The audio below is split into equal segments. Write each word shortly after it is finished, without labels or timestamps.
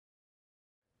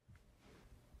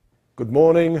Good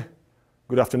morning,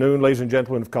 good afternoon, ladies and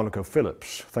gentlemen of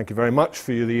ConocoPhillips. Thank you very much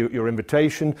for your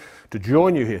invitation to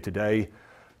join you here today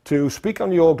to speak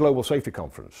on your Global Safety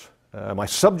Conference. My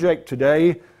subject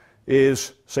today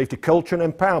is safety culture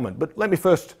and empowerment, but let me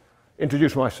first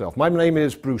introduce myself. My name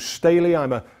is Bruce Staley.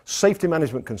 I'm a safety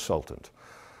management consultant,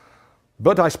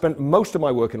 but I spent most of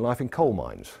my working life in coal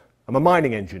mines. I'm a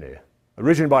mining engineer,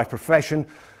 originally by profession,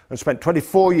 and spent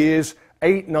 24 years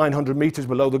 900 meters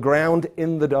below the ground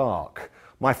in the dark.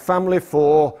 My family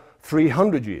for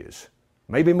 300 years,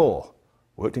 maybe more,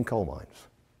 worked in coal mines.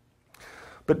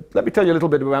 But let me tell you a little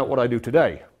bit about what I do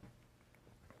today.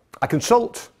 I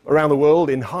consult around the world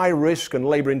in high-risk and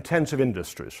labor-intensive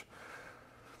industries.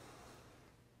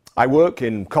 I work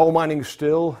in coal mining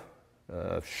still,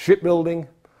 shipbuilding,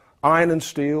 iron and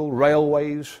steel,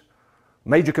 railways,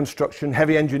 major construction,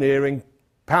 heavy engineering,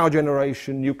 power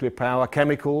generation, nuclear power,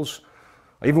 chemicals.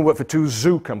 I even work for 2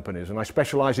 zoo companies, and I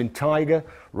specialize in tiger,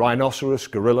 rhinoceros,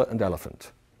 gorilla, and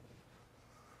elephant.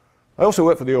 I also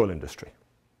work for the oil industry.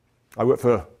 I work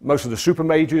for most of the super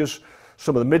majors,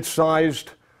 some of the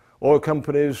mid-sized oil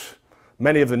companies,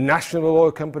 many of the national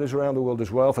oil companies around the world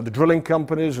as well, for the drilling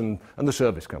companies and the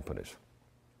service companies.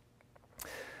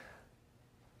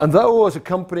 And though as a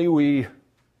company we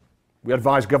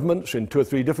advise governments in 2 or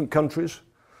 3 different countries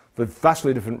for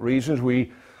vastly different reasons,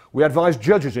 we advise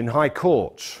judges in high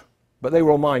courts, but they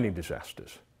were all mining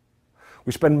disasters.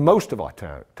 We spend most of our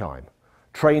time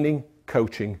training,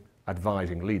 coaching,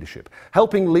 advising leadership,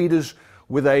 helping leaders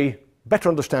with a better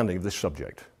understanding of this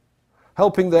subject,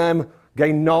 helping them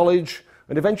gain knowledge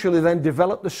and eventually then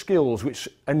develop the skills which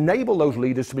enable those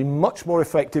leaders to be much more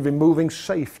effective in moving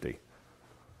safety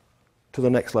to the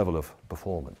next level of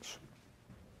performance.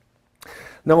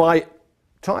 Now,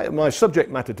 my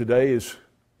subject matter today is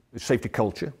safety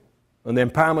culture and the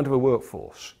empowerment of a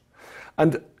workforce.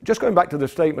 And just going back to the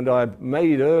statement I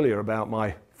made earlier about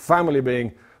my family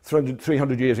being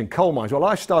 300 years in coal mines, well,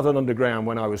 I started underground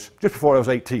when just before I was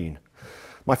 18.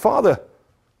 My father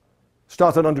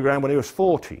started underground when he was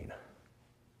 14.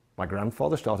 My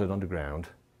grandfather started underground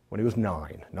when he was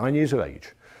 9 years of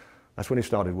age. That's when he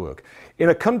started work. In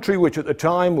a country which at the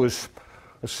time was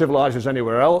as civilized as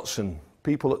anywhere else, and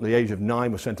people at the age of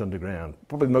 9 were sent underground.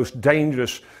 Probably the most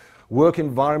dangerous work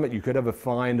environment you could ever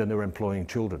find, and they were employing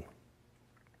children.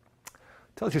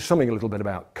 Tells you something a little bit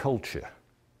about culture.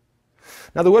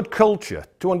 Now, the word culture,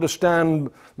 to understand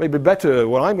maybe better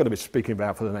what I'm going to be speaking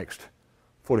about for the next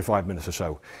 45 minutes or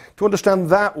so, to understand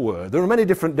that word, there are many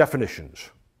different definitions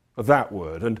of that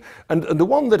word, and the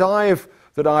one that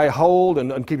I hold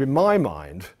and keep in my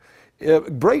mind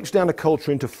breaks down a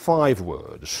culture into 5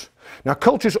 words. Now,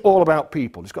 culture is all about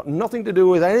people. It's got nothing to do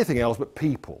with anything else but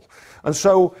people. And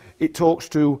so it talks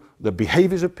to the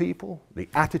behaviors of people, the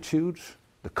attitudes,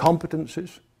 the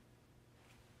competencies,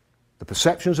 the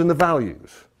perceptions and the values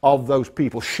of those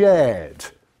people, shared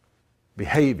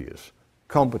behaviors,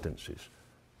 competencies,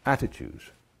 attitudes,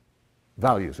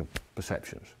 values and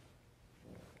perceptions.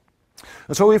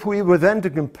 And so if we were then to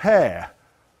compare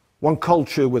one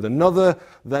culture with another,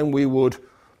 then we would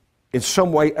in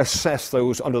some way assess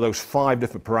those under those 5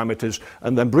 different parameters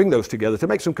and then bring those together to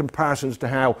make some comparisons to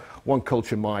how one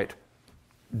culture might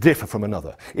differ from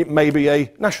another. It may be a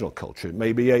national culture, it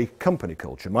may be a company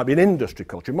culture, it might be an industry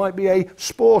culture, it might be a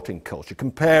sporting culture,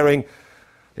 comparing,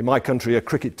 in my country, a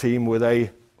cricket team with a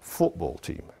football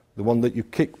team, the one that you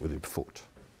kick with your foot.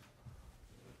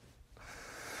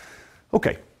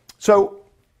 Okay, so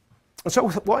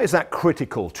why is that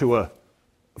critical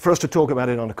for us to talk about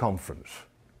it on a conference?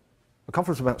 A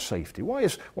conference about safety. Why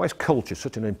is culture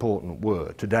such an important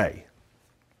word today?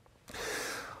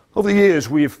 Over the years,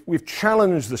 we've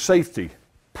challenged the safety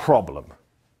problem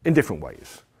in different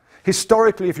ways.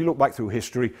 Historically, if you look back through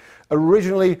history,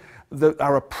 originally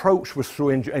our approach was through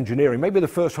engineering, maybe the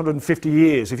first 150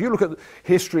 years. If you look at the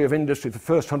history of industry for the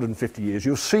first 150 years,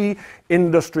 you'll see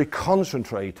industry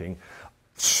concentrating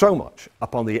so much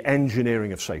upon the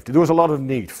engineering of safety. There was a lot of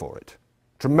need for it.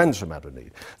 Tremendous amount of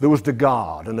need. There was the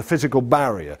guard and the physical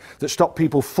barrier that stopped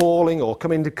people falling or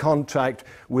coming into contact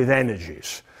with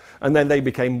energies. And then they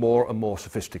became more and more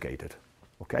sophisticated.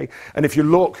 Okay? And if you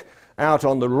look out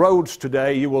on the roads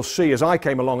today, you will see, as I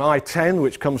came along I-10,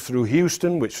 which comes through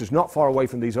Houston, which is not far away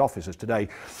from these offices today,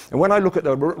 and when I look at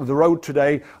the road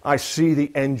today, I see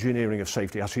the engineering of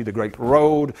safety. I see the great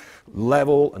road,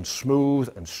 level and smooth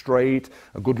and straight,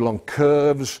 a good long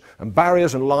curves and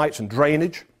barriers and lights and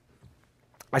drainage.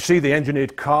 I see the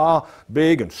engineered car,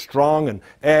 big and strong, and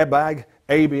airbag,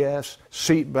 ABS,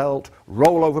 seat belt,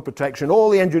 rollover protection, all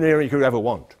the engineering you could ever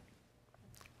want.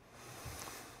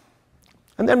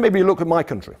 And then maybe you look at my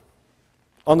country.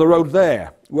 on the road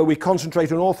there, where we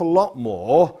concentrate an awful lot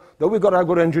more, though we've got our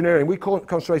good engineering, we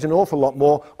concentrate an awful lot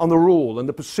more on the rule and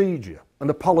the procedure and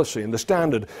the policy and the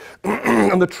standard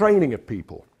and the training of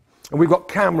people. And we've got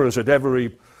cameras at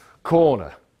every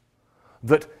corner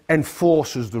that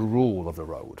enforces the rule of the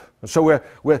road. And so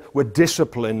we're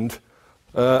disciplined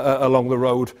along the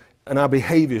road, and our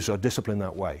behaviours are disciplined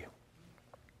that way.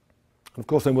 And of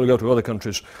course, then we'll go to other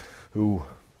countries who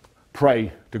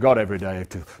pray to God every day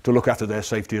to look after their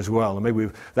safety as well. And maybe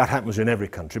that happens in every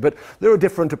country. But there are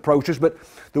different approaches. But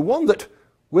the one that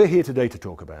we're here today to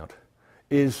talk about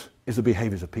is the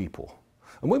behaviours of people.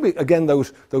 And when we, again,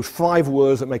 those 5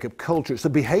 words that make up culture, it's the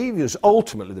behaviours,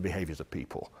 ultimately the behaviours of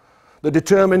people, that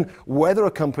determine whether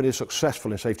a company is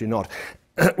successful in safety or not.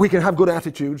 We can have good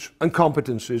attitudes and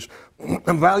competencies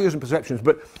and values and perceptions,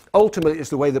 but ultimately it's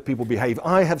the way that people behave.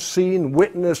 I have seen,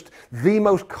 witnessed the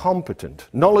most competent,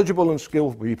 knowledgeable and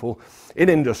skillful people in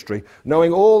industry,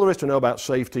 knowing all there is to know about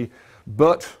safety,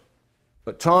 but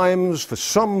at times, for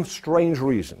some strange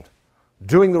reason,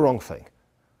 doing the wrong thing.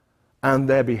 And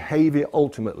their behaviour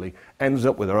ultimately ends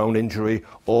up with their own injury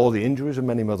or the injuries of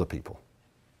many other people.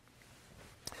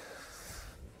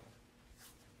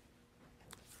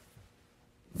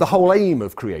 The whole aim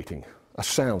of creating a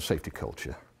sound safety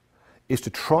culture is to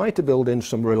try to build in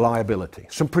some reliability,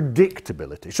 some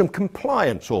predictability, some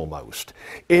compliance almost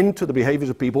into the behaviours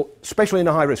of people, especially in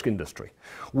a high-risk industry,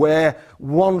 where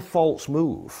one false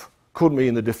move could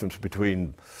mean the difference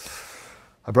between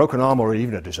a broken arm or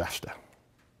even a disaster.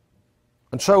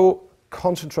 And so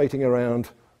concentrating around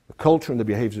the culture and the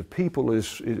behaviours of people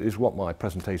is what my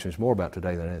presentation is more about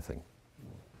today than anything.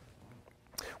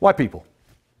 Why people?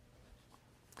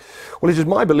 Well, it is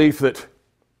my belief that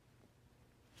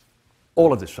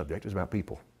all of this subject is about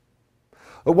people.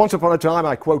 Once upon a time,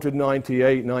 I quoted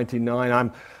 98,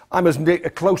 99. I'm as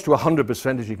close to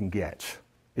 100% as you can get.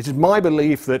 It is my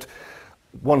belief that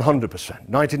 100%,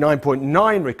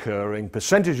 99.9 recurring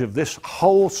percentage of this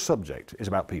whole subject is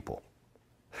about people.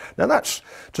 Now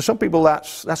to some people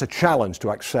that's a challenge to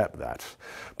accept that.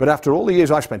 But after all the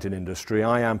years I spent in industry,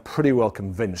 I am pretty well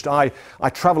convinced. I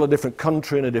travel a different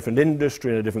country and a different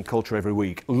industry and a different culture every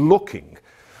week, looking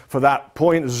for that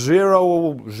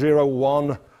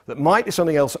 0.001 that might be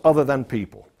something else other than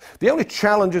people. The only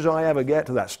challenges I ever get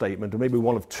to that statement are maybe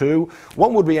one of two.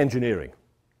 One would be engineering.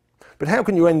 But how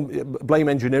can you blame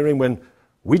engineering when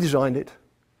we designed it?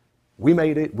 We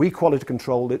made it, we quality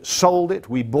controlled it, sold it,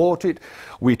 we bought it,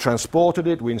 we transported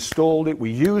it, we installed it, we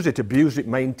used it, abused it,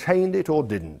 maintained it, or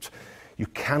didn't. You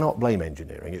cannot blame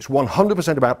engineering. It's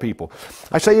 100% about people.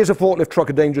 I say, is a forklift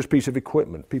truck a dangerous piece of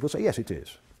equipment? People say, yes, it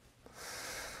is.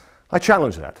 I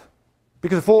challenge that.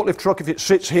 Because a forklift truck, if it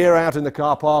sits here out in the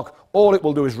car park, all it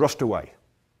will do is rust away.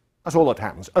 That's all that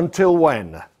happens. Until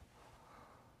when?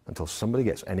 Until somebody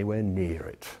gets anywhere near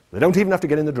it. They don't even have to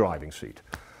get in the driving seat.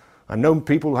 I've known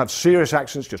people who have serious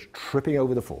accidents just tripping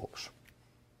over the forks.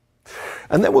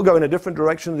 And then we'll go in a different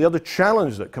direction. The other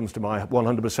challenge that comes to my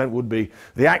 100% would be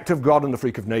the act of God and the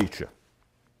freak of nature.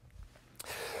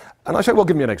 And I say, well,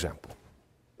 give me an example.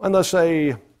 And they'll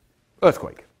say,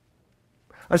 earthquake.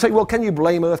 I say, well, can you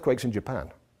blame earthquakes in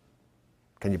Japan?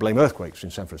 Can you blame earthquakes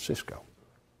in San Francisco?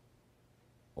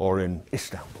 Or in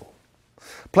Istanbul?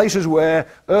 Places where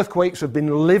earthquakes have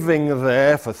been living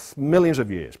there for millions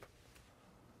of years.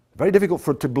 Very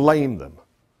difficult to blame them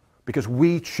because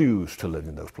we choose to live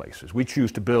in those places. We choose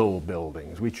to build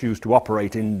buildings. We choose to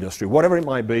operate industry, whatever it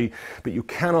might be, but you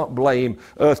cannot blame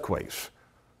earthquakes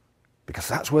because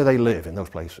that's where they live, in those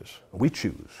places. We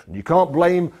choose. And you can't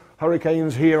blame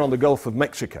hurricanes here on the Gulf of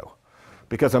Mexico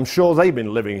because I'm sure they've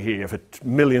been living here for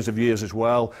millions of years as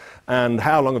well. And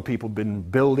how long have people been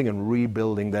building and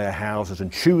rebuilding their houses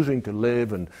and choosing to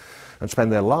live and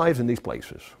spend their lives in these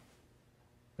places?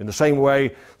 In the same way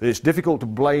that it's difficult to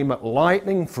blame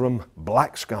lightning from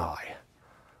black sky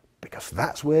because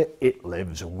that's where it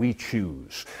lives and we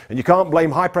choose. And you can't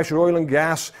blame high pressure oil and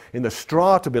gas in the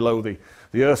strata below the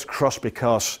Earth's crust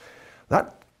because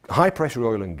that high pressure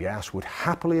oil and gas would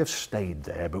happily have stayed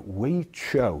there, but we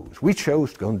chose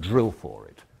to go and drill for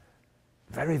it.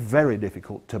 Very, very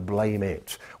difficult to blame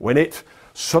it when it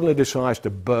suddenly decides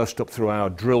to burst up through our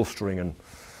drill string and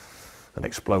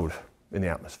explode in the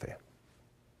atmosphere.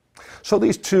 So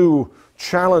these two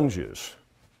challenges,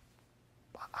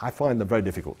 I find them very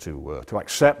difficult to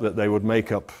accept that they would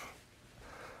make up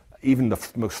even the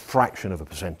most fraction of a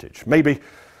percentage. Maybe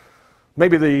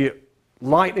the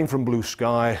lightning from blue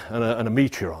sky and a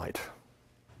meteorite,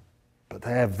 but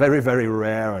they're very, very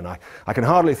rare, and I can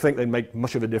hardly think they'd make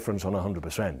much of a difference on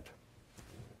 100%.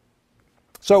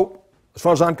 So, as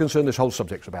far as I'm concerned, this whole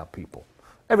subject's about people.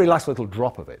 Every last little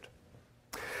drop of it.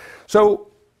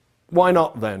 So why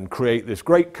not then create this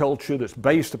great culture that's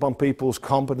based upon people's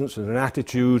competence and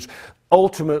attitudes,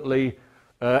 ultimately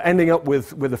ending up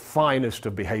with the finest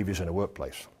of behaviours in a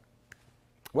workplace?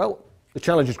 Well, the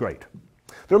challenge is great.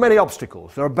 There are many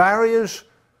obstacles. There are barriers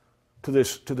to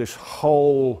this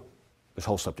whole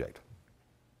subject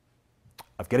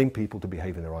of getting people to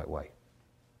behave in the right way.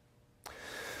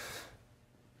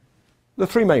 The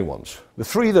three main ones, the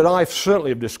three that I certainly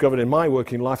have discovered in my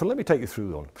working life, and let me take you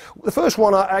through them. The first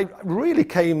one I really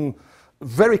came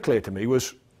very clear to me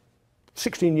was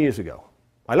 16 years ago.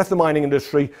 I left the mining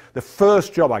industry. The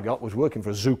first job I got was working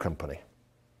for a zoo company.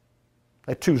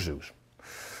 They had 2 zoos.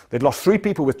 They'd lost 3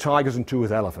 people with tigers and 2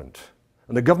 with elephant.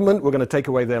 And the government were going to take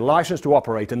away their license to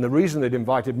operate, and the reason they'd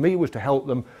invited me was to help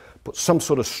them put some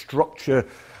sort of structure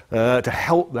to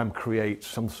help them create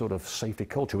some sort of safety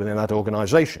culture within that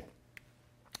organisation.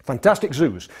 Fantastic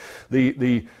zoos.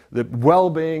 The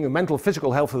well-being and mental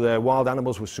physical health of their wild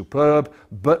animals was superb,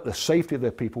 but the safety of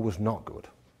their people was not good.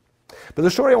 But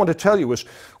the story I want to tell you was,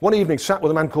 one evening sat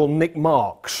with a man called Nick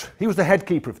Marks. He was the head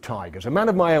keeper of tigers, a man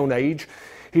of my own age.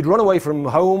 He'd run away from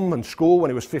home and school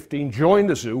when he was 15, joined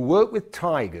the zoo, worked with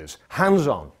tigers,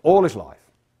 hands-on, all his life.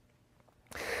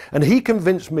 And he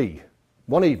convinced me,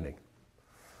 one evening,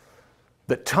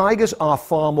 that tigers are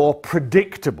far more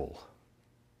predictable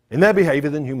in their behaviour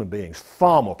than human beings,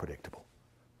 far more predictable.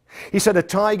 He said a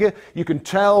tiger, you can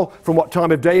tell from what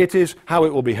time of day it is, how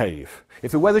it will behave.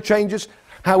 If the weather changes,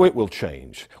 how it will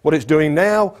change. What it's doing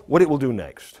now, what it will do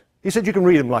next. He said you can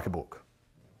read them like a book.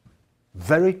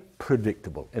 Very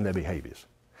predictable in their behaviours.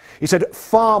 He said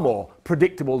far more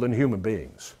predictable than human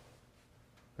beings.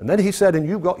 And then he said, and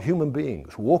you've got human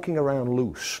beings walking around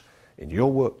loose in your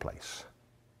workplace.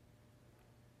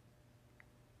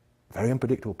 Very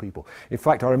unpredictable people. In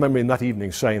fact, I remember in that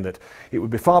evening saying that it would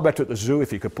be far better at the zoo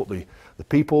if you could put the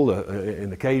people in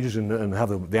the cages and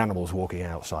have the animals walking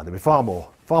outside. They'd be far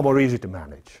more easy to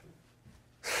manage.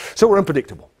 So we're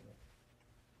unpredictable.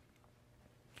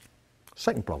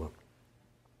 Second problem.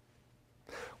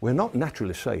 We're not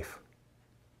naturally safe.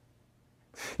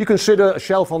 You consider a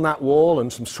shelf on that wall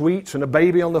and some sweets and a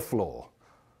baby on the floor.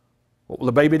 What will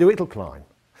the baby do? It'll climb.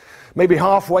 Maybe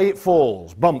halfway it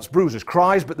falls, bumps, bruises,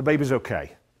 cries, but the baby's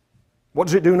okay. What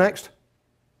does it do next?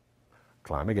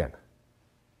 Climb again.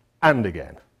 And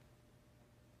again.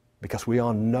 Because we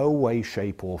are no way,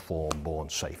 shape or form born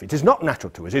safe. It is not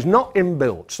natural to us. It is not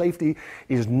inbuilt. Safety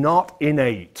is not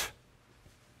innate.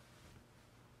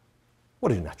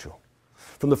 What is natural?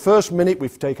 From the first minute we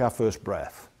take our first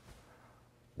breath,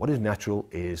 what is natural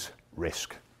is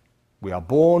risk. We are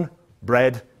born,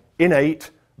 bred,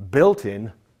 innate, built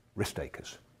in risk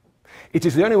takers. It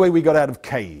is the only way we got out of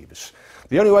caves,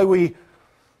 the only way we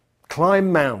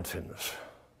climb mountains,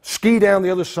 ski down the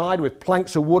other side with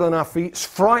planks of wood on our feet,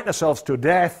 frighten ourselves to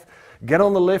death, get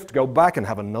on the lift, go back and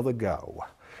have another go.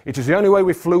 It is the only way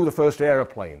we flew the first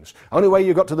aeroplanes, only way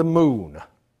you got to the moon.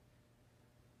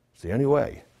 It's the only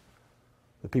way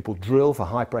that people drill for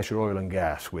high pressure oil and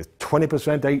gas with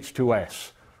 20%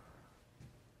 H2S.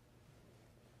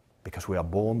 Because we are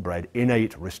born, bred,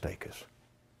 innate risk takers.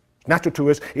 Natural to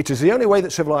us, it is the only way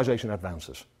that civilization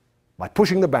advances. By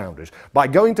pushing the boundaries, by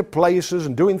going to places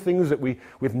and doing things that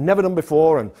we've never done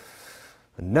before and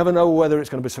never know whether it's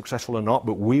going to be successful or not,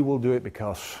 but we will do it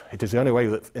because it is the only way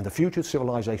that in the future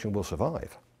civilization will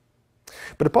survive.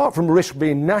 But apart from risk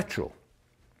being natural,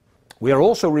 we are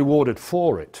also rewarded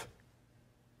for it.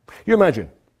 You imagine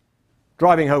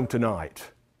driving home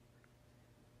tonight.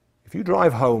 If you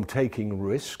drive home taking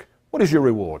risk, what is your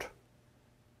reward?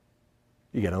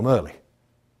 You get home early.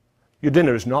 Your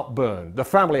dinner is not burned. The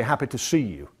family are happy to see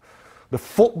you. The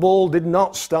football did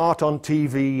not start on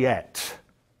TV yet.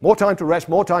 More time to rest,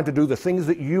 more time to do the things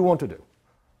that you want to do.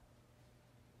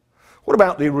 What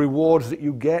about the rewards that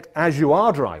you get as you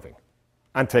are driving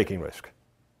and taking risk?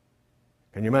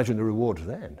 Can you imagine the rewards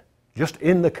then? Just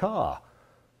in the car.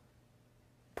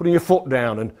 Putting your foot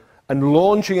down and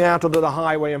launching out onto the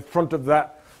highway in front of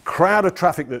that crowd of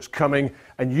traffic that's coming,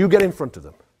 and you get in front of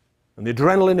them. And the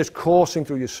adrenaline is coursing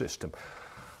through your system.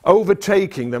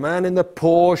 Overtaking the man in the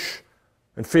Porsche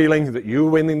and feeling that you're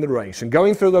winning the race. And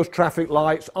going through those traffic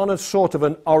lights on a sort of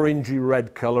an orangey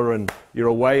red colour, and you're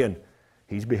away and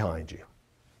he's behind you.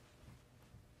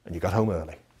 And you got home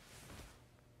early.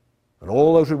 And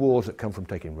all those rewards that come from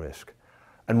taking risk.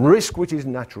 And risk which is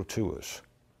natural to us.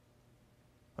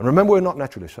 And remember, we're not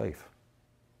naturally safe.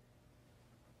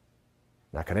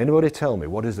 Now, can anybody tell me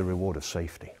what is the reward of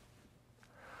safety?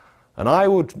 And I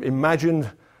would imagine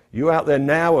you out there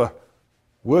now are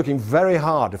working very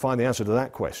hard to find the answer to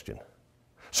that question.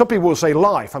 Some people will say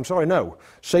life. I'm sorry, no.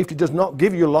 Safety does not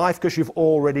give you life because you've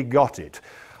already got it.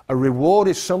 A reward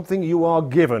is something you are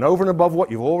given over and above what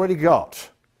you've already got.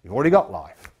 You've already got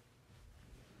life.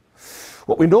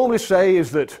 What we normally say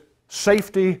is that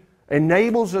safety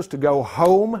enables us to go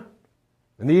home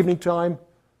in the evening time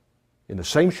in the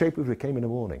same shape as we came in the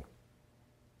morning.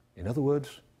 In other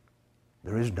words,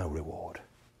 there is no reward.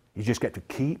 You just get to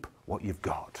keep what you've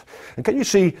got. And can you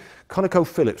see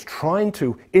ConocoPhillips trying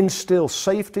to instill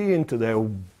safety into their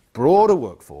broader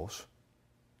workforce?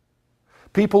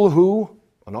 People who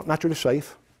are not naturally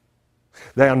safe,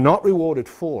 they are not rewarded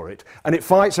for it, and it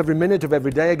fights every minute of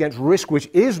every day against risk which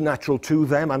is natural to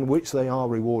them and which they are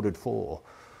rewarded for.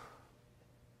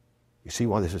 You see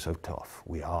why this is so tough?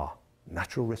 We are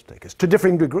natural risk takers, to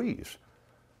differing degrees,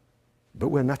 but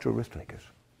we're natural risk takers.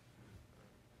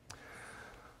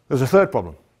 There's a third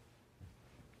problem.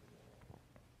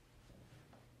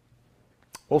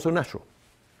 Also natural.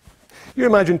 You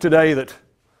imagine today that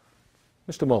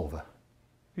Mr. Mulver,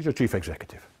 he's your chief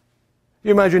executive.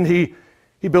 You imagine he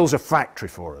builds a factory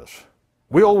for us.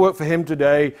 We all work for him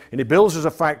today, and he builds us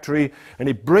a factory, and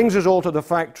he brings us all to the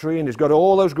factory, and he's got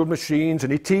all those good machines,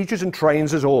 and he teaches and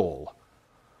trains us all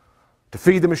to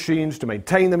feed the machines, to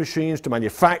maintain the machines, to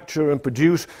manufacture and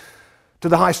produce to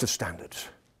the highest of standards.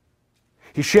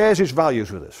 He shares his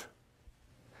values with us.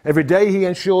 Every day he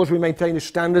ensures we maintain his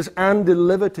standards and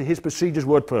deliver to his procedures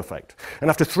word perfect. And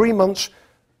after 3 months,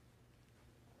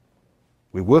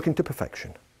 we're working to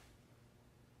perfection.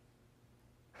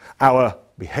 Our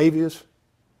behaviors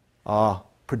are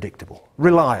predictable,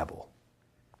 reliable,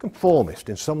 conformist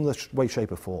in some way,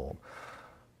 shape or form.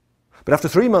 But after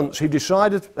 3 months, he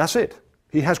decided, that's it.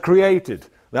 He has created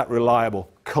that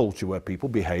reliable culture where people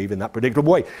behave in that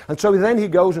predictable way. And so then he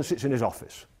goes and sits in his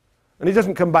office. And he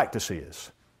doesn't come back to see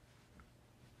us.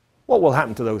 What will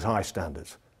happen to those high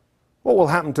standards? What will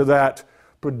happen to that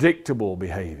predictable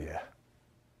behavior?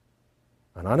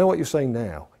 And I know what you're saying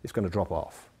now. It's going to drop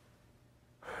off.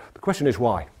 The question is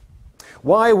why?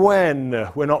 Why when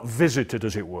we're not visited,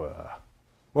 as it were?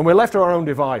 When we're left to our own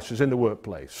devices in the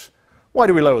workplace? Why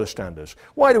do we lower the standards?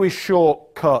 Why do we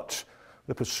shortcut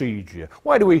the procedure?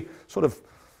 Why do we sort of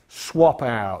swap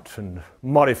out and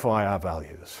modify our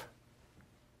values?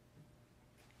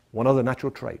 One other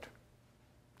natural trait.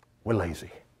 We're lazy.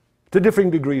 To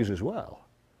differing degrees as well.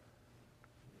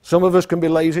 Some of us can be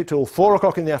lazy till 4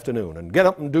 o'clock in the afternoon and get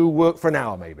up and do work for an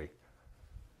hour maybe,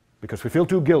 because we feel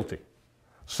too guilty.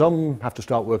 Some have to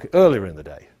start work earlier in the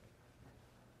day.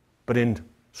 But in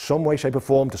some way, shape or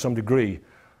form, to some degree,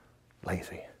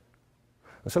 lazy.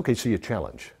 It's okay to see a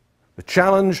challenge. The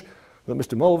challenge that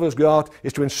Mr. Mulver's got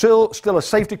is to instill a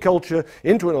safety culture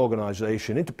into an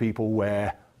organization, into people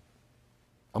where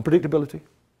unpredictability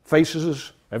faces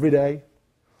us every day.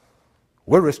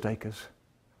 We're risk takers.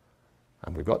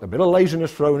 And we've got a bit of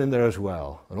laziness thrown in there as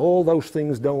well. And all those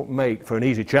things don't make for an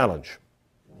easy challenge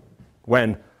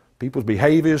when people's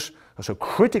behaviors are so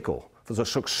critical for the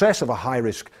success of a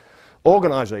high-risk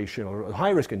organization or a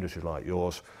high-risk industry like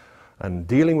yours, and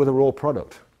dealing with the raw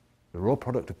product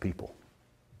of people.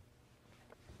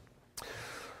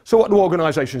 So what do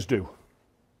organizations do?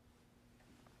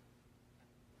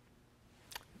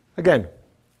 Again,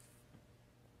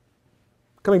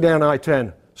 coming down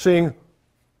I-10, seeing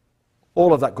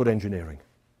all of that good engineering.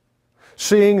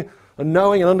 Seeing and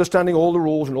knowing and understanding all the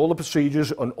rules and all the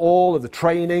procedures and all of the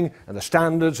training and the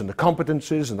standards and the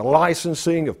competencies and the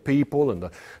licensing of people and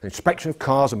the inspection of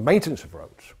cars and maintenance of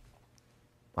roads.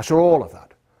 I saw all of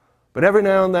that. But every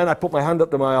now and then I put my hand up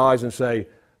to my eyes and say,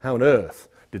 how on earth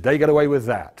did they get away with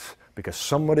that? Because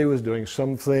somebody was doing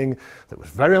something that was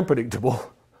very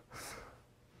unpredictable.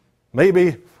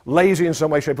 Maybe lazy in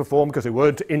some way, shape or form because they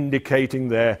weren't indicating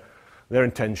their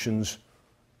intentions,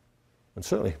 and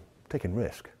certainly taking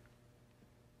risk.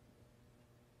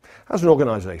 How does an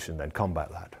organization then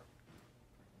combat that?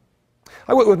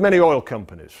 I work with many oil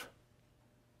companies.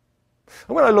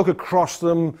 And when I look across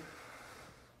them,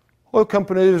 oil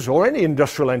companies or any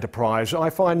industrial enterprise, I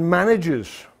find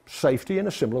managers safety in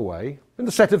a similar way, in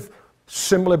the set of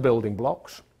similar building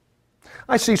blocks.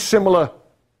 I see similar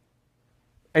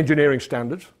engineering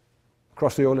standards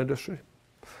across the oil industry.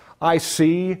 I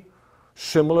see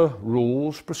similar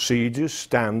rules, procedures,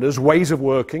 standards, ways of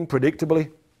working,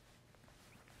 predictably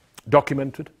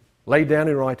documented, laid down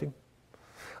in writing.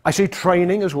 I see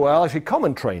training as well. I see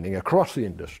common training across the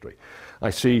industry. I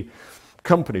see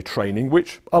company training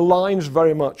which aligns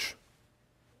very much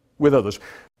with others.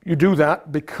 You do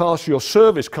that because your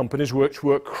service companies which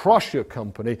work across your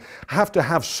company have to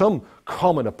have some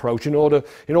common approach in order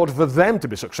for them to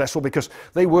be successful, because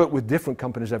they work with different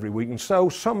companies every week, and so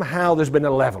somehow there's been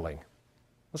a leveling.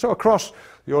 And so across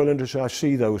the oil industry I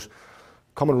see those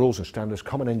common rules and standards,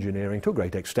 common engineering to a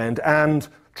great extent, and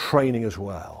training as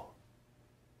well.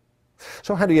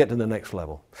 So how do you get to the next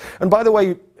level? And by the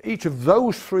way, each of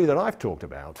those three that I've talked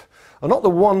about are not the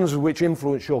ones which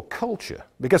influence your culture,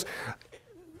 because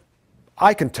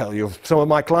I can tell you of some of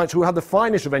my clients who have the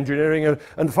finest of engineering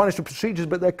and the finest of procedures,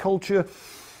 but their culture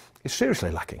is seriously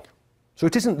lacking. So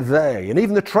it isn't they, and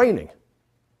even the training,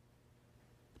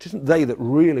 it isn't they that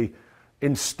really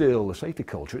instill the safety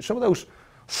culture. It's some of those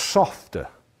softer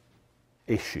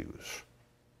issues.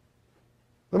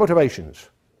 The motivations.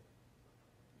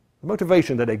 The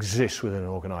motivation that exists within an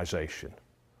organization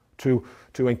to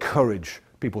encourage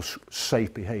people's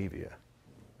safe behavior.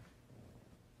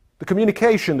 The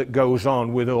communication that goes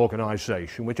on with the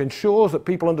organization, which ensures that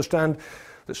people understand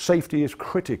that safety is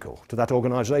critical to that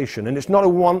organization. And it's not a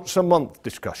once a month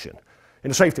discussion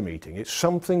in a safety meeting. It's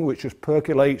something which just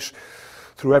percolates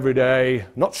through every day,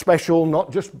 not special,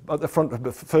 not just at the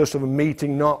first of a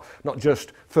meeting, not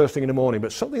just first thing in the morning,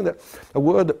 but something that, a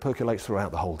word that percolates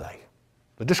throughout the whole day.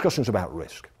 The discussions about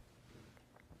risk.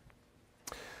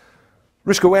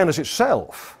 Risk awareness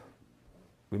itself,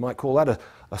 we might call that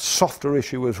a softer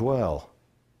issue as well.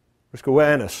 Risk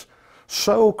awareness,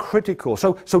 so critical,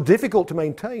 so difficult to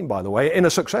maintain, by the way, in a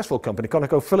successful company.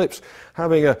 ConocoPhillips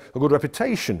having a good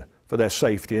reputation for their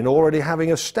safety and already having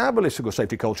established a good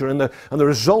safety culture, and the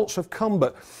results have come,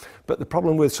 but the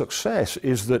problem with success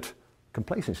is that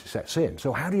complacency sets in.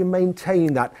 So how do you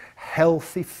maintain that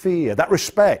healthy fear, that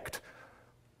respect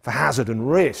for hazard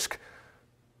and risk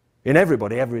in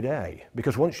everybody every day?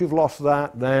 Because once you've lost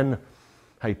that, then,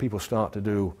 hey, people start to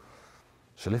do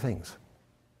silly things.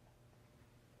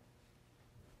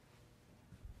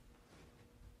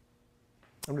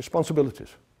 And responsibilities.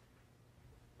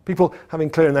 People having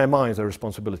clear in their minds their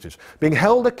responsibilities. Being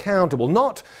held accountable,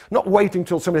 not waiting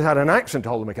till somebody's had an accident to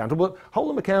hold them accountable, but hold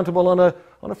them accountable on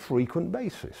a frequent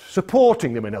basis.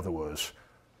 Supporting them, in other words.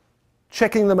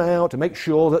 Checking them out to make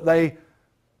sure that they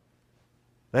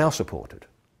are supported,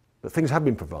 that things have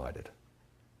been provided.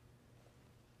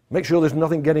 Make sure there's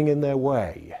nothing getting in their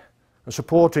way. And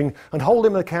supporting and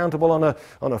holding them accountable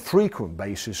on a frequent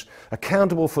basis,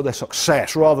 accountable for their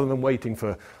success rather than waiting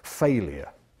for failure.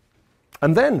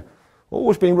 And then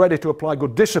always being ready to apply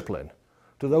good discipline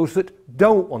to those that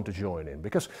don't want to join in,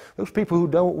 because those people who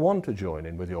don't want to join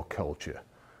in with your culture,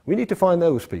 we need to find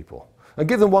those people and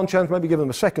give them one chance, maybe give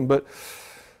them a second, but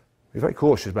be very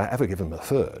cautious about ever giving them a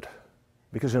third.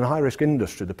 Because in a high-risk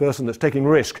industry, the person that's taking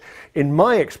risk, in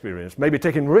my experience, may be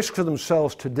taking risk for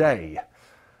themselves today,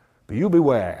 but you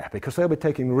beware, because they'll be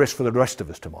taking risk for the rest of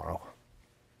us tomorrow.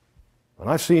 And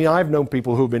I've known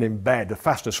people who've been in bed,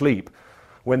 fast asleep,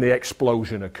 when the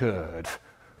explosion occurred,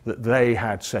 that they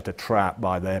had set a trap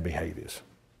by their behaviors.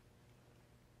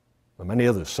 And many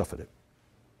others suffered it.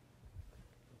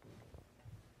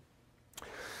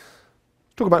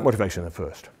 Let's talk about motivation then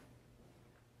first.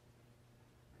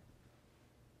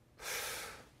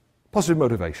 Positive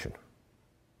motivation.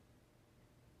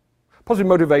 Positive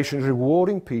motivation is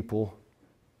rewarding people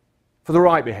for the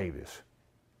right behaviors.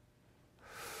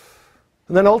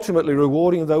 And then ultimately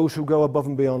rewarding those who go above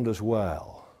and beyond as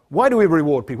well. Why do we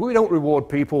reward people? We don't reward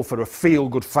people for a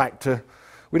feel-good factor.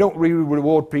 We don't really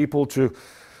reward people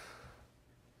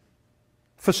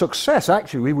for success.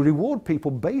 Actually, we reward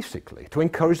people basically to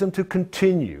encourage them to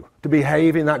continue to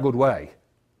behave in that good way.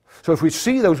 So if we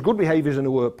see those good behaviors in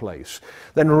the workplace,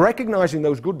 then recognizing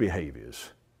those good behaviors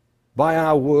by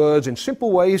our words in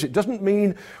simple ways, it doesn't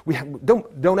mean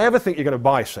don't ever think you're going to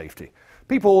buy safety.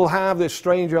 People have this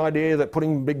strange idea that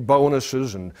putting big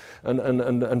bonuses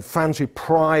and fancy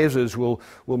prizes will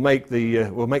make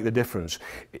the difference.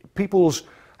 People's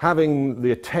having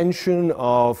the attention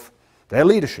of their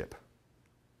leadership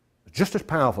is just as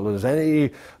powerful as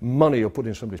any money you'll put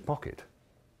in somebody's pocket.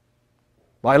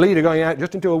 By a leader going out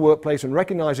just into a workplace and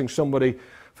recognizing somebody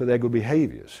for their good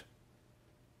behaviors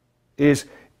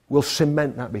will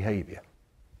cement that behavior.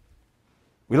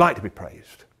 We like to be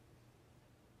praised.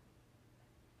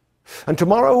 And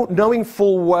tomorrow, knowing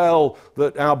full well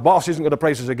that our boss isn't going to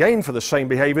praise us again for the same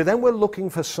behavior, then we're looking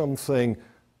for something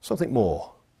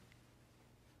more.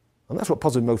 And that's what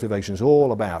positive motivation is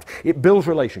all about. It builds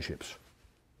relationships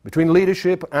between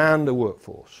leadership and the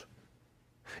workforce.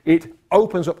 It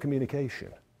opens up communication,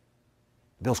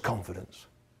 builds confidence,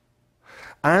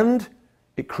 and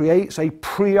it creates a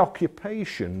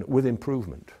preoccupation with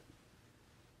improvement.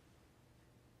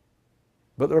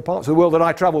 But there are parts of the world that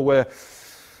I travel where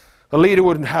A leader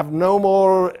would have no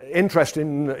more interest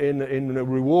in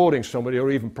rewarding somebody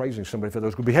or even praising somebody for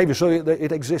those good behaviors. So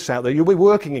it exists out there. You'll be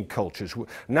working in cultures,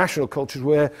 national cultures,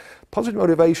 where positive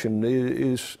motivation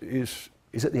is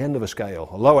at the end of a scale,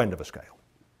 a low end of a scale.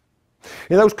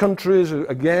 In those countries,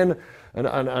 again, and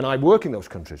I work in those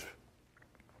countries,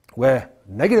 where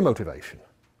negative motivation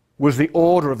was the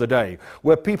order of the day,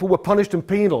 where people were punished and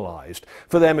penalized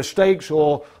for their mistakes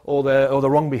or the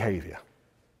wrong behavior.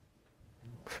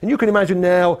 And you can imagine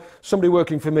now somebody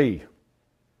working for me.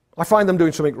 I find them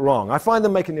doing something wrong. I find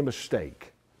them making a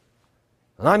mistake.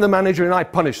 And I'm the manager and I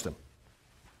punish them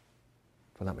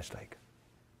for that mistake.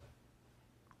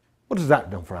 What has that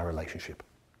done for our relationship?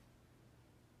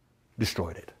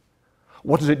 Destroyed it.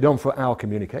 What has it done for our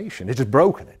communication? It has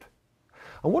broken it.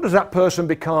 And what does that person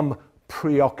become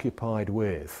preoccupied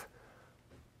with?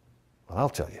 Well, I'll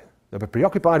tell you. They'll be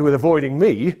preoccupied with avoiding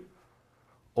me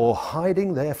or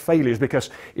hiding their failures, because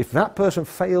if that person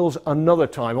fails another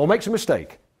time or makes a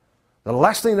mistake, the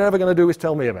last thing they're ever going to do is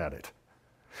tell me about it.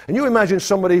 And you imagine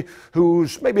somebody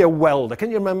who's maybe a welder.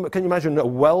 Can you imagine a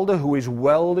welder who is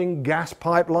welding gas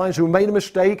pipelines, who made a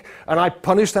mistake, and I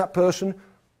punish that person?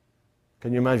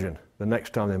 Can you imagine the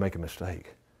next time they make a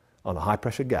mistake on a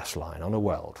high-pressure gas line, on a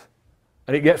weld,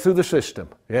 and it gets through the system,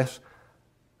 yes?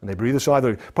 And they breathe a sigh,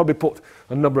 they probably put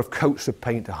a number of coats of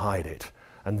paint to hide it.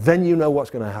 And then you know what's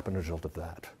going to happen as a result of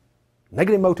that.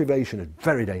 Negative motivation is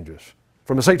very dangerous.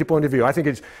 From a safety point of view, I think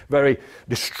it's very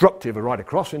destructive right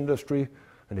across industry,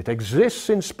 and it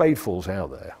exists in spadefuls out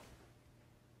there.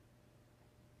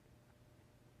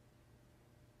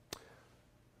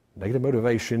 Negative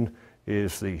motivation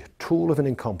is the tool of an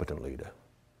incompetent leader.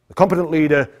 The competent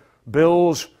leader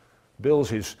builds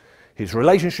his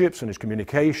relationships and his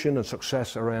communication and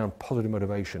success around positive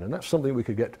motivation, and that's something we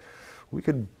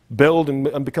could build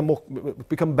and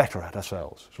become better at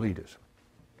ourselves as leaders.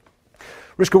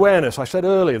 Risk awareness. I said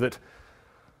earlier that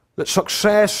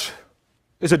success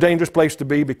is a dangerous place to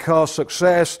be, because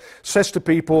success says to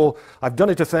people, I've done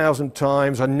it 1,000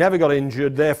 times, I never got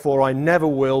injured, therefore I never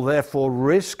will, therefore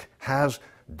risk has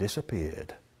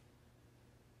disappeared.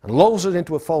 And lulls us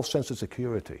into a false sense of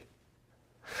security.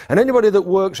 And anybody that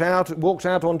walks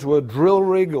out onto a drill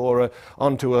rig or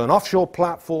onto an offshore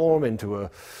platform, into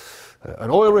an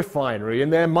oil refinery,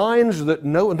 in their minds that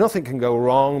nothing can go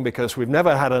wrong because we've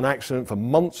never had an accident for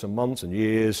months and months and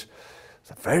years.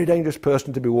 It's a very dangerous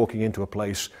person to be walking into a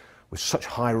place with such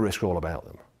high risk all about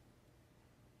them.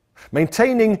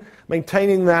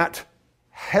 Maintaining that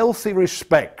healthy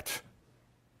respect,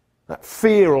 that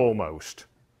fear almost,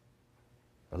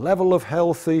 a level of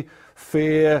healthy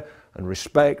fear and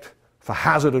respect for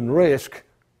hazard and risk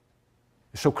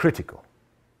is so critical.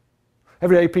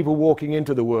 Every day people walking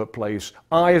into the workplace,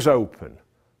 eyes open,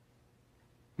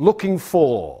 looking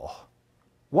for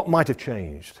what might have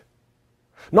changed.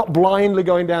 Not blindly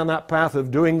going down that path of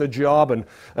doing the job and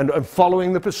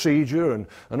following the procedure and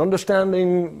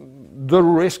understanding the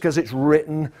risk as it's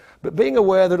written, but being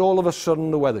aware that all of a sudden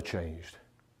the weather changed.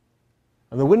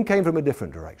 And the wind came from a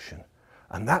different direction.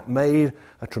 And that made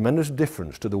a tremendous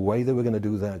difference to the way they were going to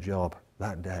do their job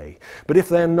that day. But if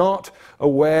they're not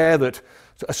aware that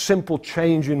a simple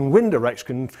change in wind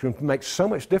direction can make so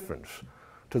much difference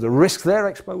to the risk they're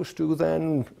exposed to,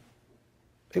 then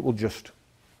it will just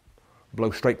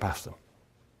blow straight past them.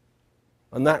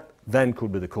 And that then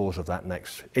could be the cause of that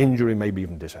next injury, maybe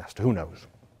even disaster. Who knows?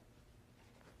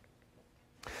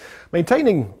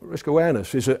 Maintaining risk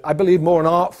awareness is, I believe, more an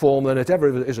art form than it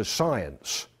ever is a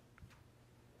science.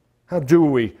 How do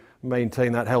we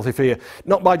maintain that healthy fear?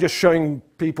 Not by just showing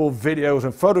people videos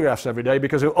and photographs every day,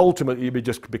 because ultimately you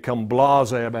just become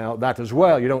blasé about that as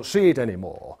well. You don't see it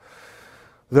anymore.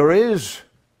 There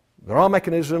are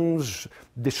mechanisms,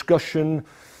 discussion,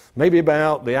 maybe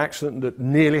about the accident that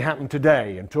nearly happened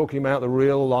today, and talking about the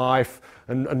real life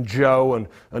and Joe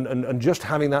and just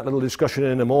having that little discussion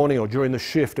in the morning or during the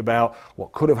shift about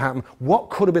what could have happened, what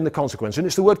could have been the consequence. And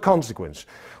it's the word consequence,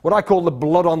 what I call the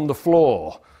blood on the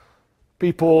floor.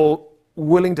 People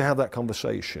willing to have that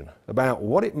conversation about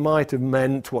what it might have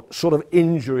meant, what sort of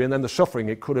injury and then the suffering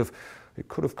it could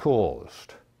have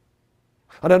caused.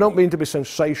 And I don't mean to be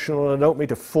sensational, and I don't mean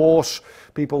to force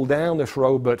people down this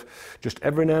road, but just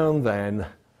every now and then,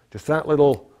 just that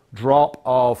little drop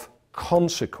of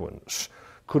consequence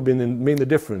could mean the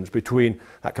difference between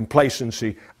that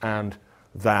complacency and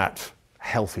that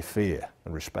healthy fear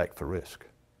and respect for risk.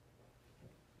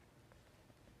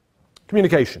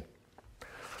 Communication.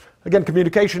 Again,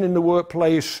 communication in the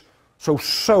workplace,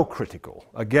 so critical,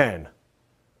 again,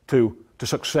 to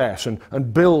success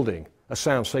and building a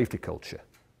sound safety culture.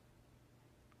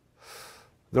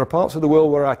 There are parts of the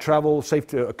world where I travel,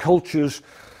 safety cultures,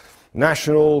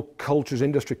 national cultures,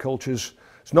 industry cultures.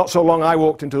 It's not so long I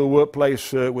walked into the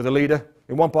workplace with a leader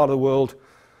in one part of the world,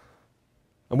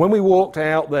 and when we walked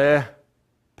out there,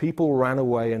 people ran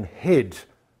away and hid,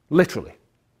 literally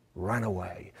ran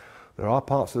away. There are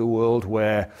parts of the world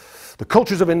where the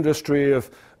cultures of industry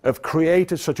have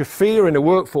created such a fear in the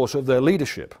workforce of their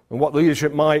leadership and what the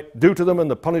leadership might do to them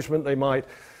and the punishment they might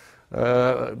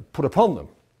put upon them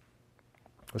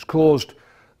has caused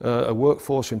a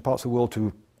workforce in parts of the world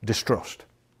to distrust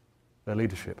their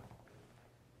leadership.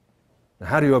 Now,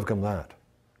 how do you overcome that?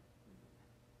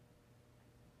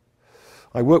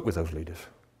 I work with those leaders.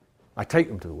 I take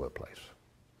them to the workplace.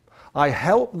 I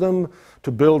help them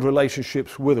to build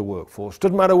relationships with a workforce.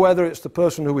 Doesn't matter whether it's the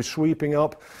person who is sweeping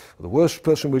up, or the worst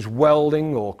person who is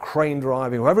welding or crane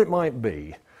driving, whoever it might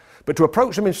be, but to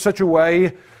approach them in such a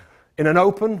way, in an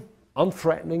open,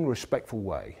 unthreatening, respectful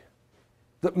way,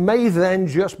 that may then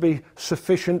just be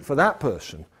sufficient for that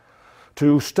person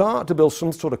to start to build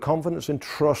some sort of confidence and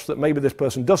trust that maybe this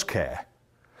person does care.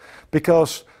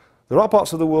 Because there are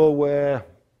parts of the world where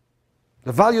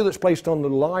the value that's placed on the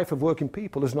life of working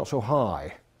people is not so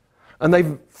high. And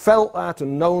they've felt that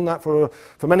and known that for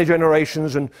many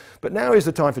generations, but now is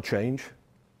the time for change.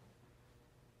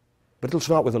 But it'll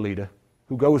start with a leader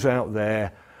who goes out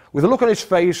there with a look on his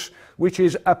face which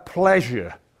is a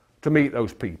pleasure to meet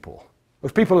those people.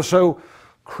 Those people are so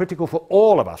critical for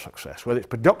all of our success, whether it's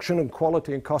production and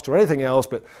quality and cost or anything else,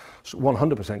 but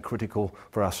 100% critical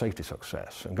for our safety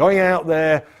success. And going out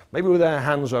there, maybe with their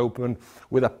hands open,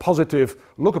 with a positive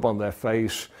look upon their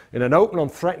face, in an open,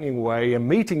 unthreatening way, and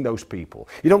meeting those people.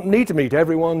 You don't need to meet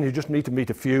everyone, you just need to meet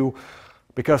a few,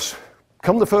 because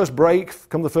come the first break,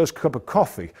 come the first cup of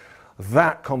coffee,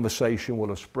 that conversation will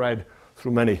have spread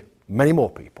through many, many more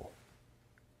people.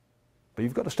 But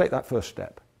you've got to take that first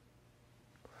step.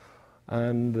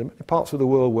 And in parts of the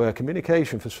world where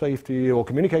communication for safety or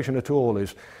communication at all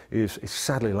is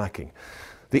sadly lacking.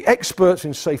 The experts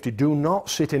in safety do not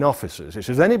sit in offices. If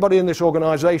there's anybody in this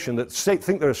organization that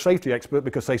think they're a safety expert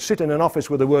because they sit in an office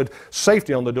with the word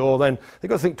safety on the door, then they've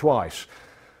got to think twice.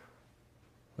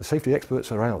 The safety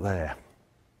experts are out there.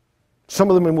 Some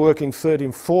of them have been working 30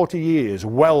 and 40 years,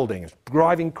 welding,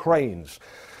 driving cranes,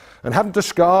 and haven't a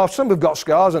scar. Some have got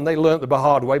scars and they learnt the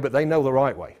hard way, but they know the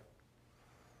right way.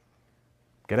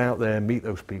 Get out there, meet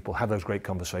those people, have those great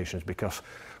conversations, because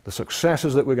the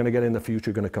successes that we're going to get in the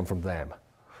future are going to come from them.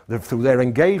 Through their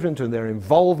engagement and their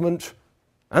involvement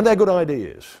and their good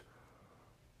ideas.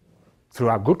 Through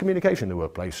our good communication in the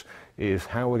workplace is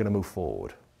how we're going to move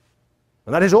forward.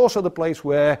 And that is also the place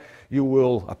where you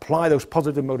will apply those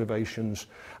positive motivations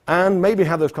and maybe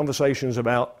have those conversations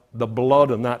about the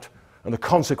blood and the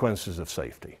consequences of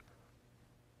safety.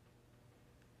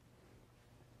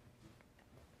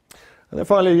 And then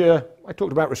finally, I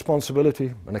talked about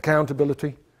responsibility and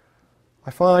accountability.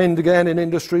 I find, again, in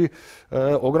industry,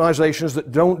 organizations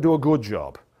that don't do a good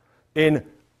job in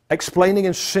explaining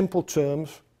in simple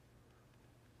terms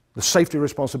the safety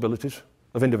responsibilities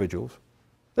of individuals.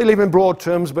 They leave in broad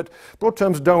terms, but broad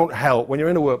terms don't help when you're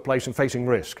in a workplace and facing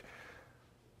risk.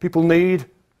 People need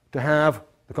to have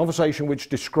the conversation which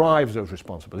describes those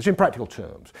responsibilities in practical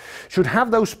terms. Should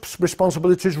have those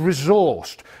responsibilities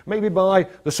resourced, maybe by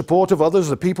the support of others,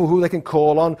 the people who they can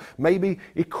call on, maybe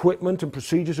equipment and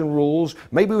procedures and rules,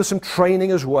 maybe with some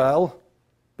training as well.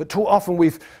 But too often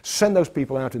we send those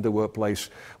people out into the workplace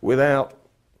with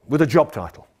a job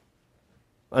title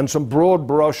and some broad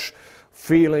brush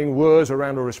feeling words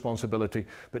around a responsibility,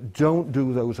 but don't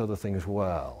do those other things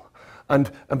well. And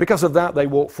because of that, they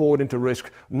walk forward into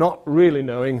risk, not really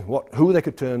knowing who they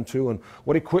could turn to and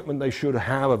what equipment they should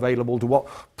have available, to what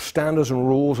standards and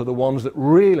rules are the ones that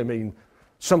really mean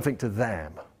something to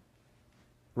them,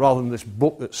 rather than this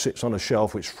book that sits on a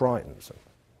shelf which frightens them.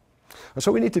 And so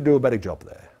we need to do a better job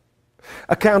there.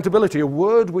 Accountability, a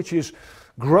word which is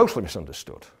grossly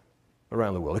misunderstood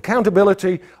around the world.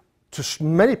 Accountability, to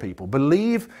many people,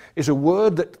 believe is a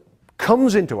word that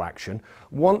comes into action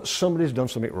once somebody's done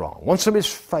something wrong, once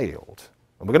somebody's failed,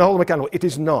 and we're going to hold them accountable. It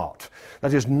is not.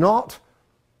 That is not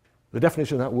the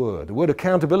definition of that word. The word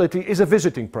accountability is a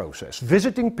visiting process,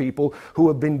 visiting people who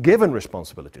have been given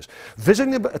responsibilities,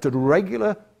 visiting them at a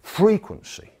regular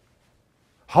frequency,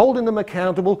 holding them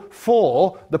accountable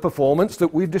for the performance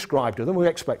that we've described to them, we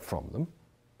expect from them,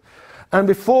 and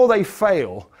before they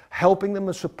fail, helping them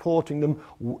and supporting them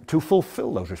to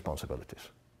fulfill those responsibilities.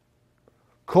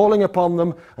 Calling upon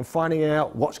them and finding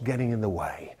out what's getting in the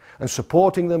way, and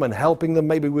supporting them and helping them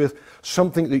maybe with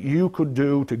something that you could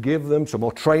do to give them some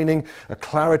more training, a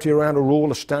clarity around a rule,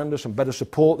 a standard, some better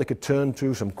support they could turn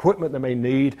to, some equipment they may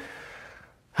need.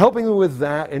 helping them with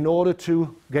that in order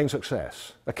to gain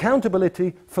success.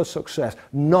 Accountability for success,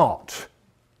 not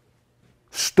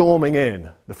storming in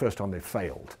the first time they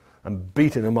failed and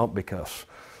beating them up because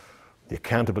the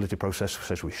accountability process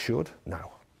says we should.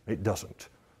 No, it doesn't.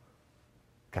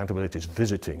 Accountability is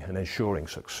visiting and ensuring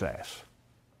success.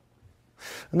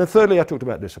 And then thirdly, I talked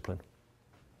about discipline.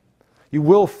 You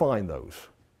will find those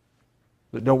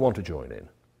that don't want to join in.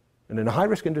 And in a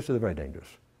high-risk industry, they're very dangerous.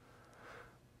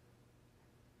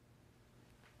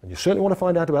 And you certainly want to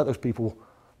find out about those people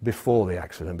before the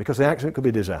accident, because the accident could be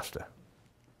a disaster.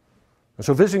 And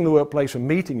so visiting the workplace and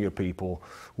meeting your people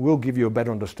will give you a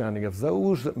better understanding of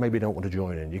those that maybe don't want to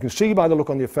join in. You can see by the look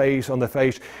on their face,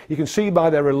 you can see by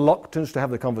their reluctance to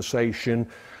have the conversation,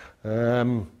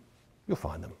 you'll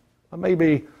find them. And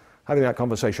maybe having that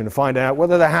conversation to find out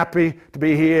whether they're happy to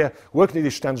be here, working to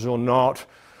these standards or not,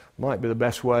 might be the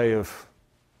best way of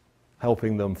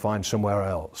helping them find somewhere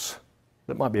else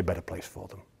that might be a better place for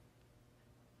them.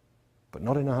 But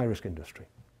not in a high-risk industry,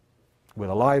 where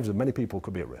the lives of many people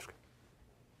could be at risk.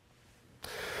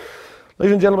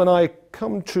 Ladies and gentlemen, I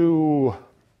come to...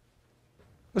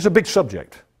 This is a big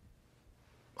subject.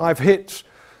 I've hit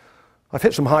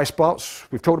some high spots.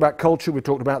 We've talked about culture, we've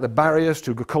talked about the barriers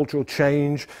to cultural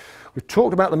change, we've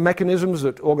talked about the mechanisms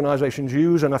that organizations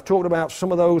use, and I've talked about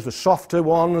some of those, the softer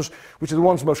ones, which are the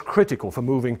ones most critical for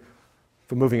moving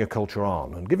a culture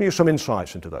on, and giving you some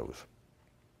insights into those.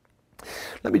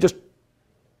 Let me just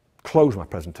close my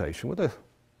presentation with a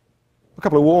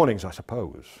couple of warnings, I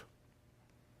suppose.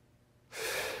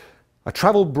 I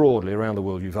traveled broadly around the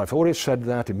world. I've already said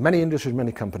that, in many industries,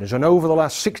 many companies, and over the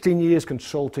last 16 years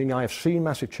consulting, I have seen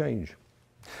massive change.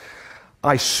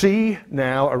 I see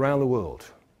now around the world,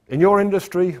 in your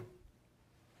industry,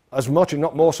 as much, if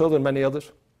not more so than many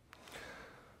others,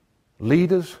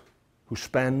 leaders who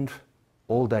spend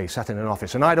all day sat in an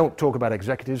office. And I don't talk about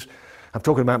executives, I'm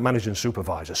talking about managers and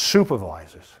supervisors.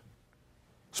 Supervisors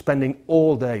spending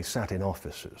all day sat in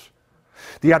offices.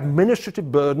 The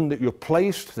administrative burden that you're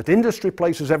placed, that industry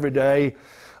places every day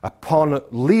upon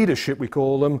leadership, we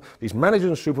call them, these managers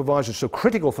and supervisors, so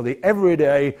critical for the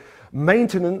everyday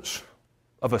maintenance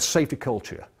of a safety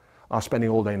culture, are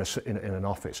spending all day in an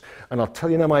office. And I'll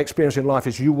tell you now, my experience in life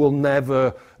is you will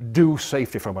never do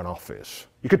safety from an office.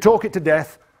 You can talk it to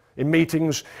death in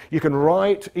meetings, you can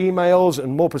write emails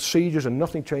and more procedures, and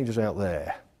nothing changes out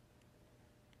there.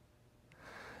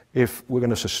 If we're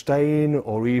going to sustain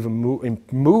or even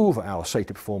move our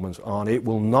safety performance on, it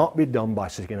will not be done by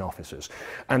sitting in offices.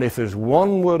 And if there's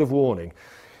one word of warning,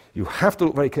 you have to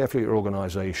look very carefully at your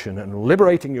organization and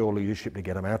liberating your leadership to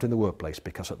get them out in the workplace,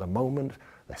 because at the moment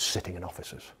they're sitting in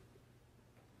offices.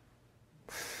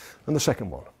 And the second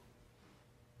one,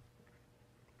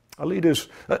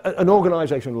 an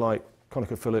organization like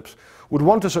ConocoPhillips would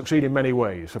want to succeed in many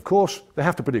ways. Of course, they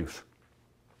have to produce.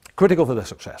 Critical for their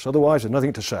success, otherwise there's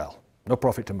nothing to sell, no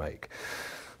profit to make.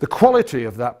 The quality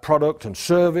of that product and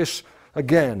service,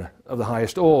 again, of the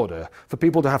highest order, for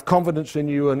people to have confidence in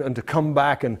you and to come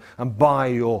back and buy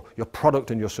your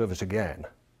product and your service again.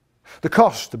 The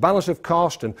cost, the balance of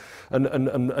cost and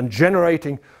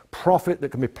generating profit that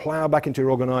can be ploughed back into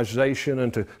your organization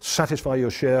and to satisfy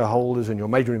your shareholders and your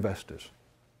major investors.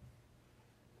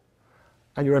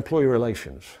 And your employee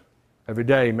relations. Every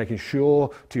day, making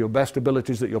sure to your best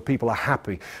abilities that your people are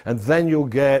happy. And then you'll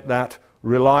get that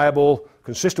reliable,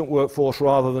 consistent workforce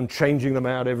rather than changing them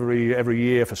out every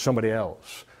year for somebody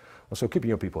else. And so keeping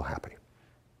your people happy.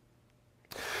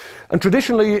 And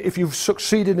traditionally, if you've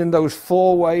succeeded in those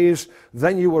four ways,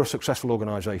 then you were a successful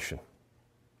organization.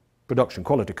 Production,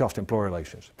 quality, cost, employee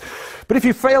relations. But if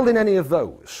you failed in any of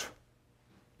those,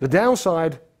 the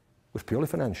downside was purely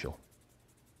financial.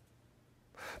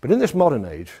 But in this modern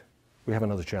age, we have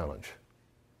another challenge,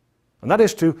 and that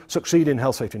is to succeed in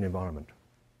health, safety, and environment.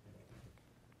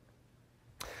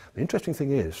 The interesting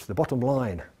thing is, the bottom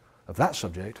line of that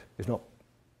subject is not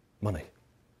money,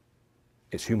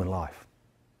 it's human life.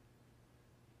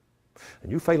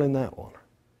 And you fail in that one,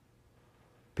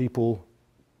 people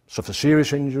suffer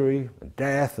serious injury and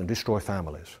death and destroy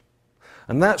families.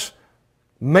 And that's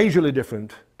majorly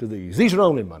different to these. These are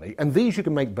only money, and these you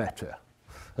can make better.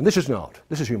 And this is not.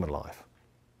 This is human life.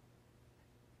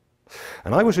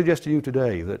 And I would suggest to you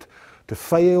today that to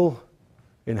fail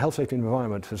in health, safety, and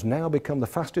environment has now become the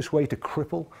fastest way to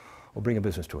cripple or bring a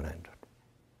business to an end.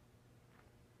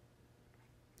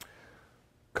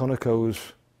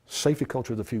 Conoco's safety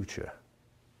culture of the future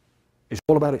is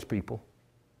all about its people.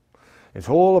 It's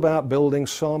all about building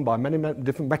by many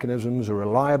different mechanisms, a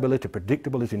reliability,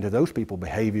 predictability into those people's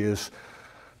behaviors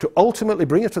to ultimately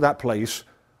bring us to that place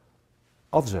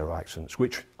of zero accidents,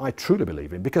 which I truly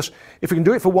believe in, because if we can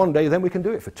do it for one day, then we can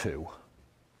do it for 2.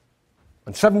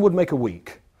 And 7 would make a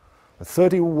week, and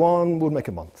 31 would make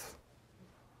a month.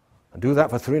 And do that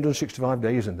for 365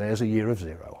 days, and there's a year of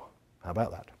 0. How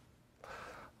about that?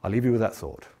 I'll leave you with that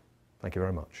thought. Thank you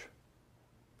very much.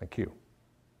 Thank you.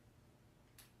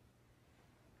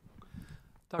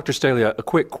 Dr. Staley, a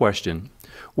quick question.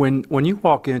 When you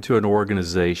walk into an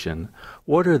organization,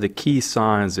 what are the key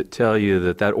signs that tell you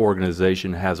that that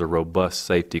organization has a robust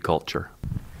safety culture?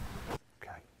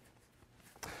 Okay.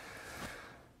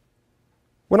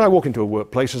 When I walk into a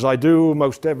workplace, as I do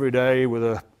most every day with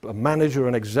a manager,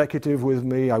 an executive with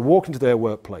me, I walk into their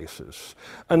workplaces.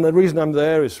 And the reason I'm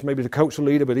there is maybe to coach the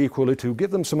leader, but equally to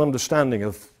give them some understanding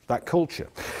of that culture.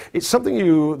 It's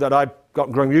something that I've got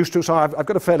grown used to, so I've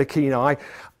got a fairly keen eye.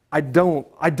 I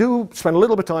do spend a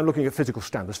little bit of time looking at physical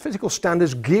standards. Physical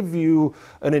standards give you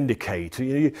an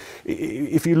indicator.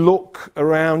 If you look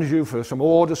around you for some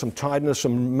order, some tidiness,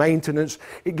 some maintenance,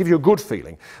 it gives you a good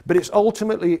feeling. But it's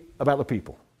ultimately about the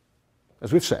people,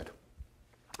 as we've said.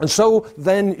 And so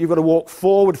then you've got to walk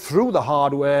forward through the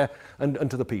hardware and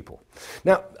to the people.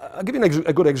 Now, I'll give you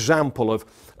a good example of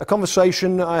a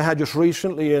conversation I had just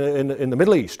recently in the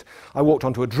Middle East. I walked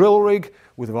onto a drill rig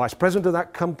with the vice president of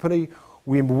that company.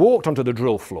 We walked onto the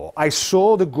drill floor. I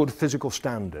saw the good physical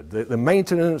standard, the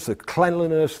maintenance, the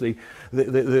cleanliness,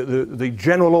 the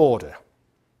general order.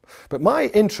 But my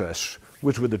interest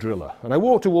was with the driller. And I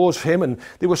walked towards him, and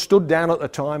they were stood down at the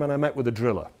time, and I met with the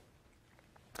driller.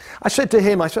 I said to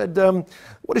him,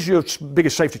 what is your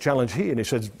biggest safety challenge here? And he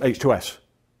said, H2S.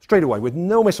 Straight away, with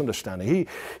no misunderstanding.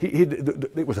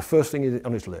 It was the first thing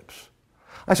on his lips.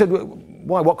 I said,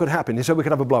 why, what could happen? He said, we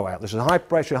could have a blowout. This is a high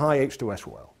pressure, high H2S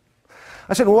well.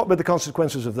 I said, well, what would be the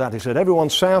consequences of that? He said, everyone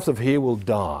south of here will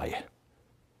die.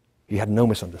 He had no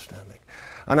misunderstanding.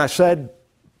 And I said,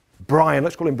 Brian,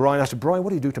 let's call him Brian. I said, Brian,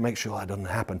 what do you do to make sure that doesn't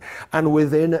happen? And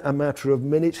within a matter of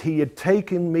minutes, he had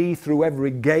taken me through every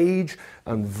gauge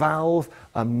and valve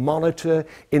and monitor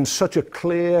in such a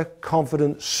clear,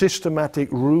 confident, systematic,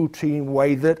 routine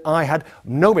way that I had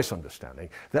no misunderstanding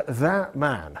that that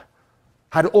man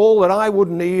had all that I would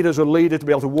need as a leader to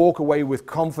be able to walk away with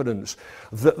confidence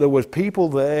that there was people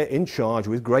there in charge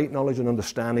with great knowledge and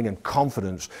understanding and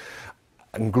confidence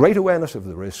and great awareness of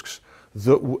the risks,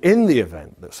 that in the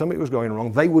event that something was going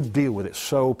wrong, they would deal with it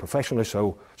so professionally,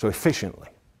 so efficiently.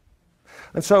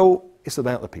 And so it's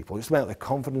about the people. It's about their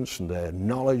confidence and their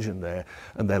knowledge and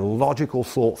their logical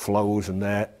thought flows and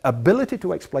their ability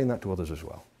to explain that to others as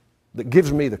well. That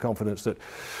gives me the confidence that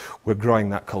we're growing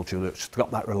that culture that's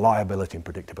got that reliability and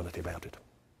predictability about it.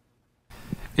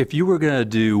 If you were going to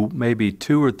do maybe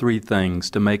 2 or 3 things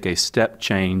to make a step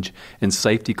change in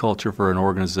safety culture for an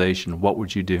organization, what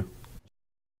would you do?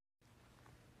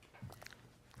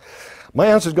 My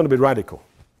answer is going to be radical.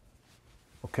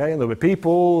 Okay, and there'll be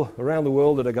people around the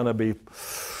world that are going to be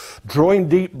drawing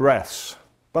deep breaths,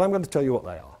 but I'm going to tell you what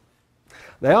they are.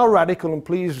 They are radical, and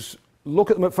please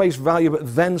look at them at face value,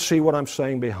 but then see what I'm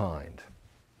saying behind.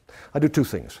 I do 2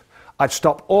 things. I'd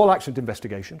stop all accident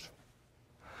investigations,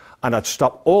 and I'd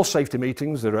stop all safety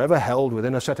meetings that are ever held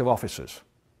within a set of officers.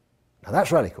 Now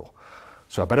that's radical,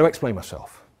 so I better explain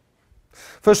myself.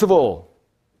 First of all,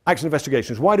 accident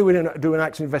investigations. Why do we do an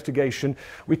accident investigation?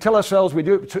 We tell ourselves we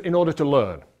do it in order to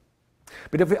learn.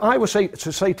 But if I were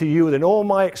to say to you that in all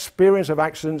my experience of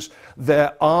accidents,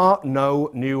 there are no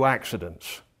new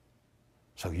accidents.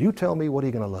 So you tell me, what are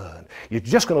you going to learn? You're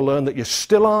just going to learn that you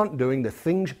still aren't doing the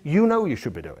things you know you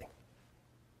should be doing.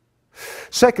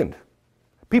 Second,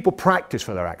 people practice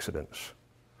for their accidents.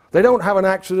 They don't have an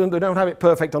accident, they don't have it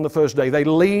perfect on the first day. They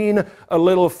lean a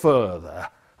little further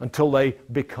until they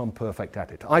become perfect at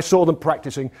it. I saw them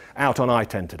practicing out on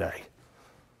I-10 today.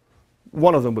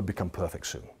 One of them would become perfect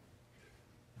soon.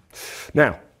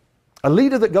 Now, a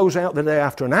leader that goes out the day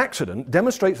after an accident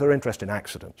demonstrates their interest in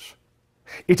accidents.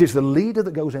 It is the leader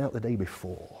that goes out the day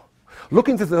before,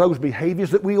 looking for those behaviors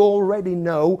that we already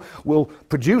know will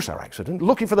produce our accident,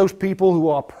 looking for those people who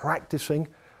are practicing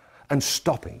and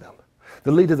stopping them.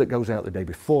 The leader that goes out the day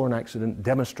before an accident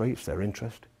demonstrates their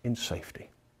interest in safety.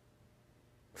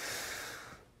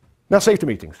 Now, safety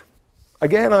meetings.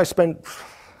 Again, I spent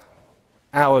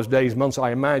hours, days, months,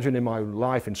 I imagine, in my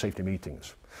life in safety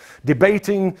meetings,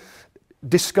 debating,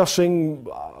 discussing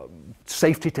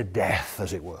safety to death,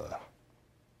 as it were,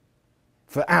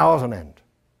 for hours on end.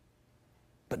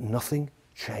 But nothing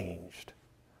changed.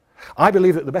 I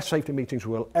believe that the best safety meetings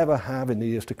we'll ever have in the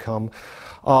years to come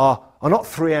are not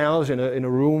 3 hours in a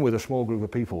room with a small group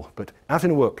of people, but out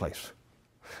in a workplace.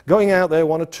 Going out there,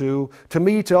 1 or 2, to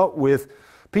meet up with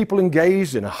people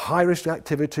engaged in a high-risk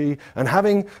activity and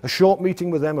having a short meeting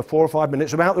with them of 4 or 5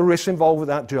 minutes about the risks involved with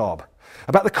that job,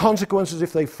 about the consequences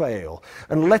if they fail,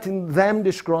 and letting them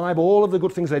describe all of the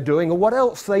good things they're doing and what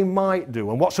else they might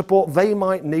do and what support they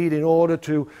might need in order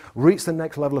to reach the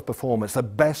next level of performance, the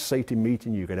best safety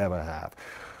meeting you could ever have,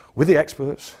 with the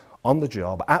experts on the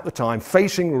job at the time,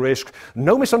 facing risk,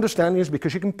 no misunderstandings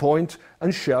because you can point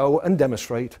and show and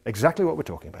demonstrate exactly what we're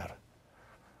talking about.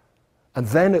 And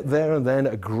then there and then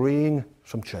agreeing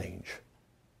some change.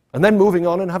 And then moving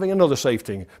on and having another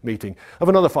safety meeting of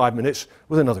another 5 minutes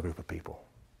with another group of people.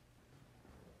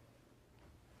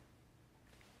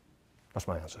 That's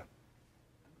my answer.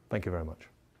 Thank you very much.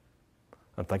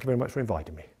 And thank you very much for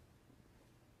inviting me.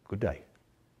 Good day.